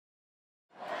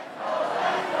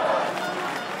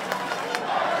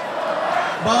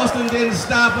Boston didn't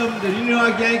stop them. The New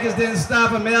York Yankees didn't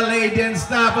stop them. LA didn't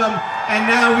stop them. And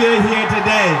now we're here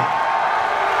today.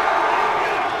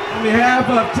 On behalf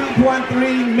of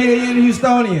 2.3 million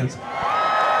Houstonians,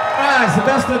 I,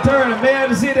 Sylvester Turner, Mayor of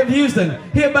the City of Houston,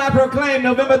 hereby proclaim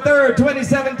November 3rd,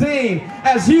 2017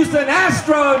 as Houston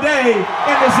Astro Day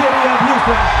in the City of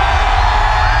Houston.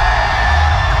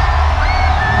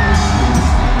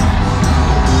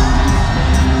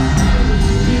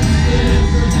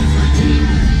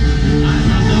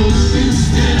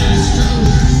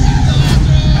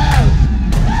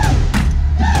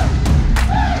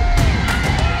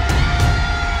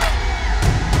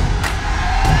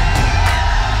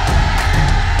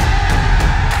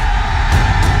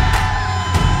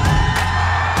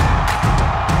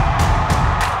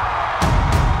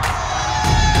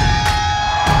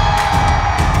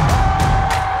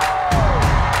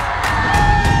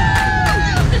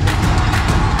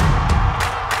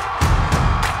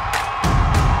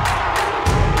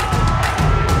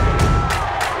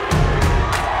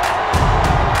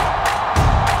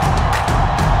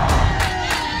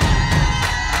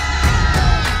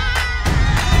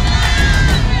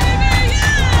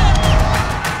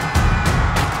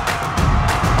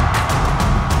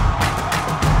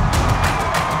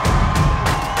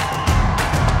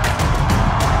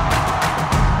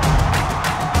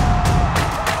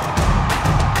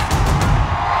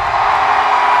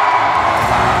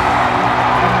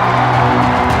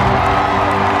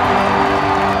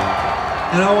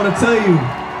 And I want to tell you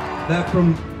that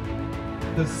from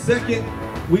the second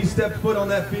we stepped foot on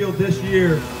that field this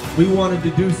year, we wanted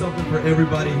to do something for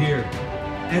everybody here.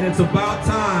 And it's about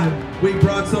time we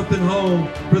brought something home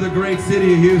for the great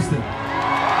city of Houston.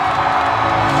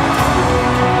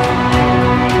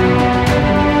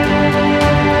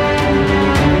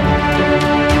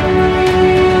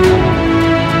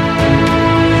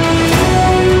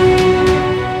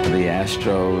 The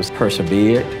Astros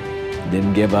persevered,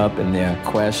 didn't give up in their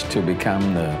quest to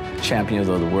become the champions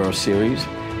of the World Series.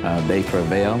 They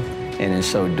prevailed, and in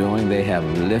so doing, they have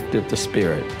lifted the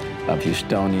spirit of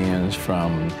Houstonians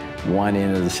from one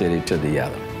end of the city to the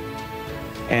other.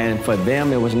 And for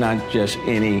them, it was not just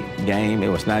any game, it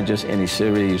was not just any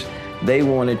series. They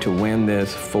wanted to win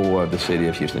this for the city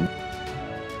of Houston.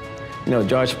 You know,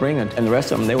 George Springer and the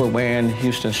rest of them, they were wearing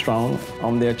Houston Strong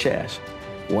on their chest,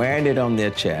 wearing it on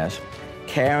their chest,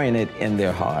 carrying it in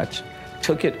their hearts,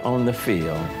 took it on the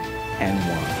field, and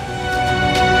won.